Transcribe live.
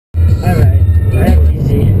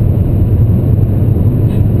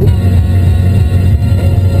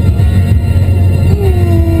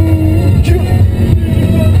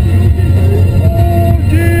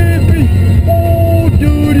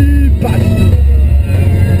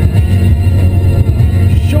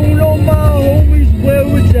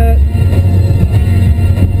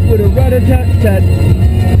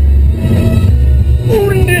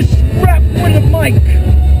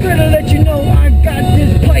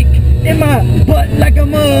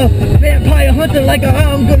hunting like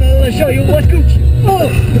I'm gonna show you what's Gucci.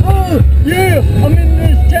 Yeah, I'm in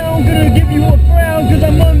this town, gonna give you a frown, cause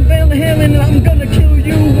I'm unveiling him and I'm gonna kill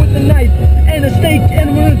you with a knife and a stake,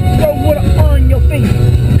 and I'm gonna throw water on your face,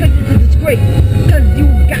 cause it's a disgrace, cause you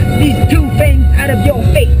got these two fangs out of your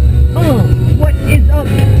face. What is up?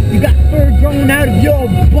 You got fur growing out of your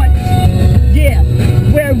butt. Yeah,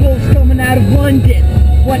 werewolves coming out of London.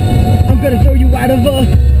 What? I'm gonna throw you out of a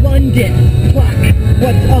London clock.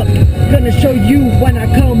 What's up? Gonna show you when I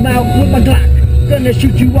come out with my Glock. Gonna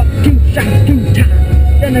shoot you up 2 shots 2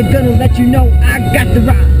 times. Then I'm gonna let you know I got the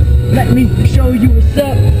rhyme. Let me show you what's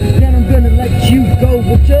up. Then I'm gonna let you go.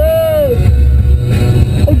 What's up?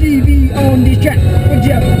 ODB on these tracks. What's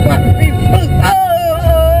up?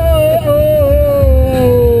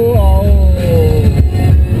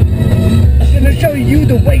 Show you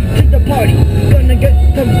the way to the party. Gonna get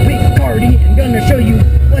some big cardi and gonna show you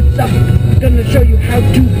what's up. Gonna show you how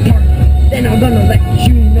to party. Then I'm gonna let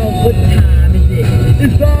you know what time is it.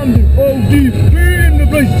 It's time to ODB in the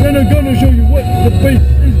place, and I'm gonna show you what the place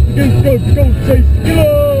is. Don't say skillo.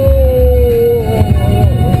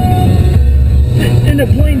 Sit in a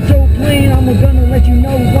plane so plain, I'm gonna let you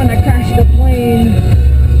know when I crash the plane.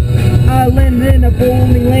 I land in a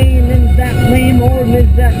bowling lane. Is that lame or is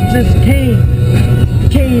that just Kane?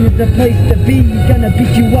 Kane is the place to be. Gonna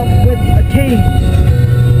beat you up with a cane.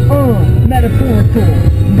 Metaphorical.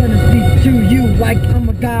 I'm gonna speak to you like I'm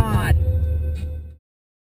a god.